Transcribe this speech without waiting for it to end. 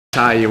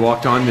Ty, you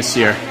walked on this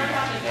year.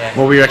 Yeah.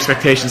 What were your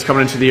expectations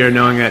coming into the year,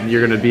 knowing that you're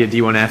going to be a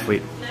D1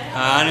 athlete?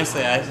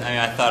 Honestly,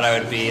 I thought I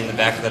would be in the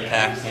back of the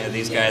pack. You know,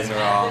 these guys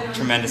are all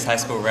tremendous high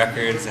school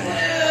records and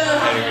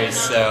pedigrees,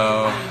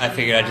 so I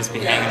figured I'd just be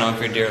hanging on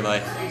for dear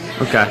life.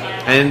 Okay,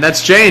 and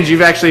that's changed.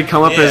 You've actually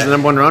come up as the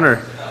 #1 runner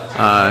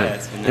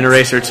in a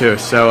race or two.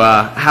 So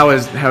how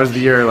has the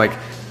year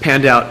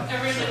panned out?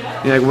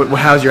 You know,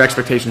 how's your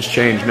expectations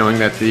changed, knowing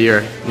that the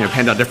year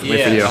panned out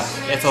differently for you?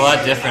 It's a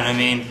lot different. I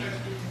mean,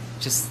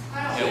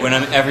 when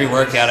I'm every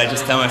workout, I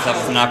just tell myself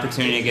it's an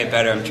opportunity to get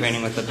better. I'm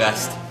training with the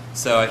best.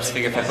 So I just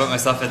figure if I put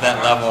myself at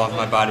that level,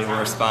 my body will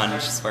respond.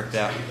 It's just worked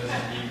out.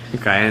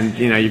 Okay, and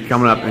you're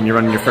coming up and you're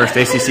running your first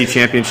ACC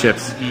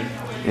championships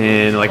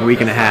in like a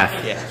week and a half.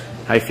 Yeah.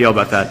 How you feel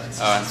about that?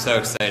 Oh, I'm so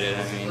excited.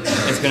 I mean,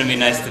 it's going to be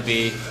nice to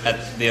be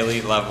at the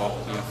elite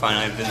level. You know,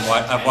 finally,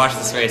 I've watched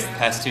this race the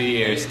past 2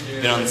 years.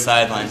 Been on the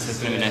sidelines, so it's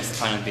going to be nice to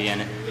finally be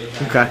in it.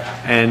 Okay,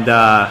 and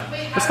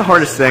what's the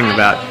hardest thing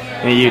about?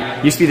 You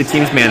used to be the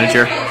team's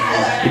manager.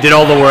 You did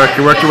all the work.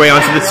 You worked your way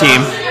onto the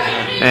team,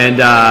 and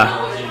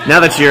now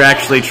that you're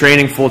actually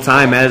training full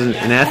time as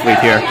an athlete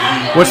here,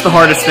 what's the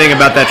hardest thing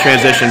about that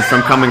transition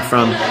from coming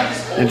from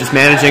just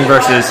managing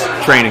versus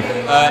training?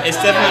 It's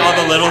definitely all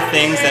the little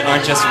things that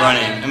aren't just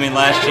running. I mean,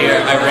 last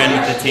year I ran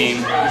with the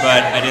team,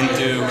 but I didn't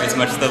do as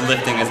much of the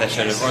lifting as I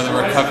should have, or the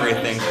recovery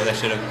things as I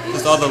should have.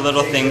 Just all the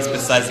little things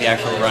besides the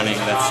actual running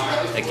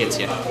that gets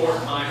you.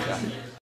 Yeah.